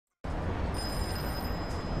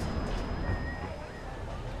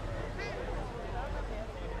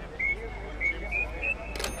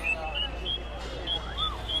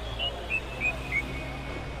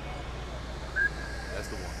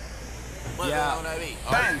Yeah.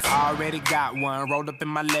 Bangs. I already got one rolled up in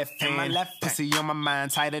my left hand. Pussy on my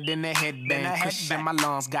mind, tighter than the headband. Cushion in my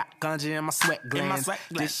lungs, got ganja in my sweat glands.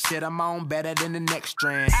 This shit I'm on better than the next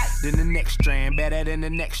strand. Then the next strand, better than the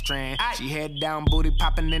next strand. She head down, booty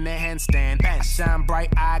popping in the handstand. I shine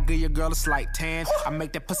bright, I give your girl a slight tan. I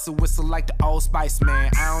make that pussy whistle like the Old Spice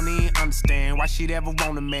man. I don't even understand why she'd ever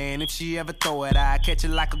want a man. If she ever throw it, I catch it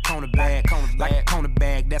like a corner bag. Like a corner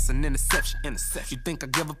bag, that's an interception. You think I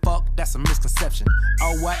give a fuck? That's a misconception.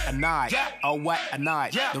 Oh what a night, oh what a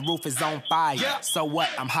night. The roof is on fire, so what?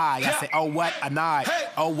 I'm high. I say oh what a night,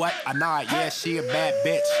 oh what a night. Yeah, she a bad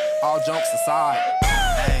bitch, all jokes aside.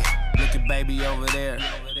 Hey, look at baby over there.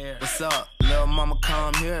 What's up? Little mama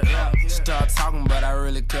come here. She started talking but I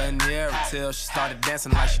really couldn't hear her till she started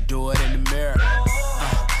dancing like she do it in the mirror.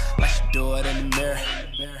 Like she do it in the mirror.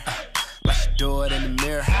 Like she do it in the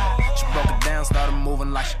mirror. She broke it down, started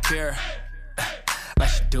moving like she care. Like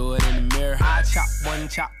she do it in the mirror. I chop one,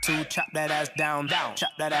 chop two, chop that ass down,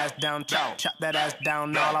 chop that ass down, chop that ass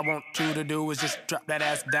down. All I want you to do is just drop that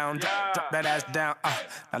ass down, drop that ass down.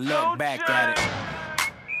 Now look back at it.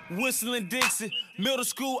 Whistling Dixie, middle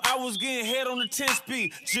school, I was getting head on the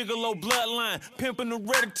 10-speed. Gigolo bloodline, pimping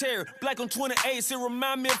hereditary. Black on 28, it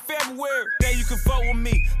remind me of February. There you can fuck with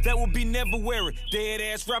me, that would be never weary. Dead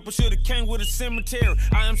ass rapper should've came with a cemetery.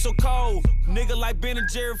 I am so cold, nigga like Ben and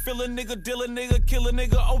Jerry. Fill a nigga, deal a nigga, kill a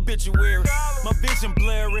nigga, obituary. My vision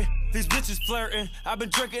blurry, these bitches flirting. I've been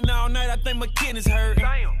drinking all night, I think my kidneys hurting.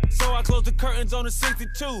 So I closed the curtains on the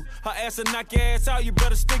 62. Her ass will knock your ass out, you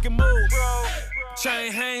better stick and move.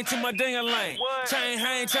 Chain hang to my ding-a-ling. Chain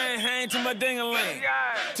hang to my ding-a-ling.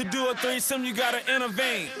 To do a threesome, you gotta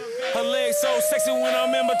intervene. Her legs so sexy when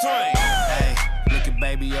I'm in between. Hey, look at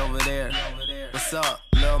baby over there. What's up?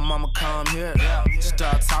 Little mama come here. She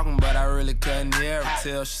started talking but I really couldn't hear her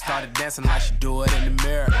till she started dancing like she do it in the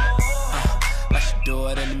mirror. Like she do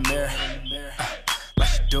it in the mirror. Like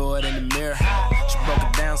she do it in the mirror. She broke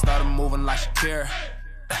it down, started moving like she care.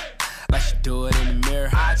 Like she do it in the mirror.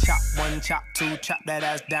 I chop one, chop two, chop that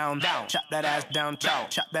ass down, chop that ass down,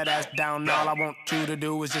 chop that ass down. All I want you to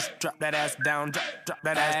do is just drop that ass down, drop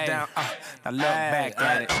that ass down. Now look back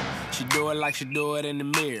at it. She do it like she do it in the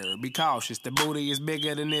mirror. Be cautious, the booty is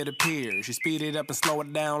bigger than it appears. She speed it up and slow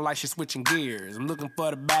it down like she's switching gears. I'm looking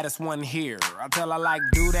for the baddest one here. I tell her like,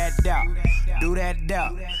 do that down, do that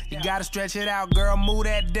down. You gotta stretch it out, girl, move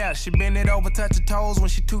that down. She bend it over, touch her toes when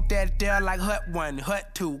she toot that down like hut one,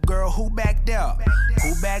 hut two. Girl, who back there?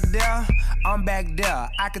 Who back there? I'm back there.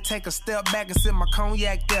 I could take a step back and sip my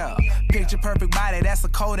cognac there. Picture perfect body, that's a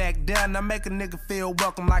Kodak there. Now make a nigga feel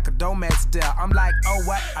welcome like a Domex there. I'm like, oh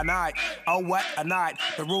what a night, oh what a night.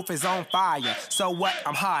 The roof is on fire, so what?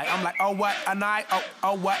 I'm high. I'm like, oh what a night,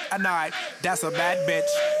 oh what a night. That's a bad bitch.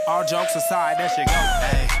 All jokes aside, there she go.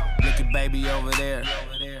 Hey, look at baby over there.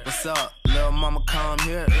 What's up? Little mama come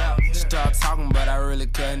here. She started talking but I really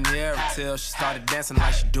couldn't hear her till she started dancing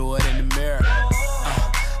like she do it in the mirror.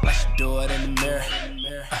 Like she do it in the mirror.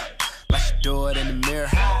 Like she do it in the mirror.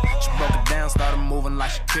 She broke it down, started moving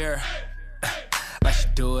like she care. Like she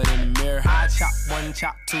do it in the mirror. I chop one,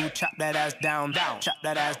 chop two, chop that ass down, chop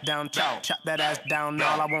that ass down, chop that ass down.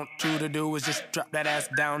 All I want you to do is just drop that ass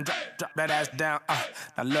down, drop that ass down.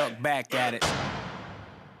 Now look back at it.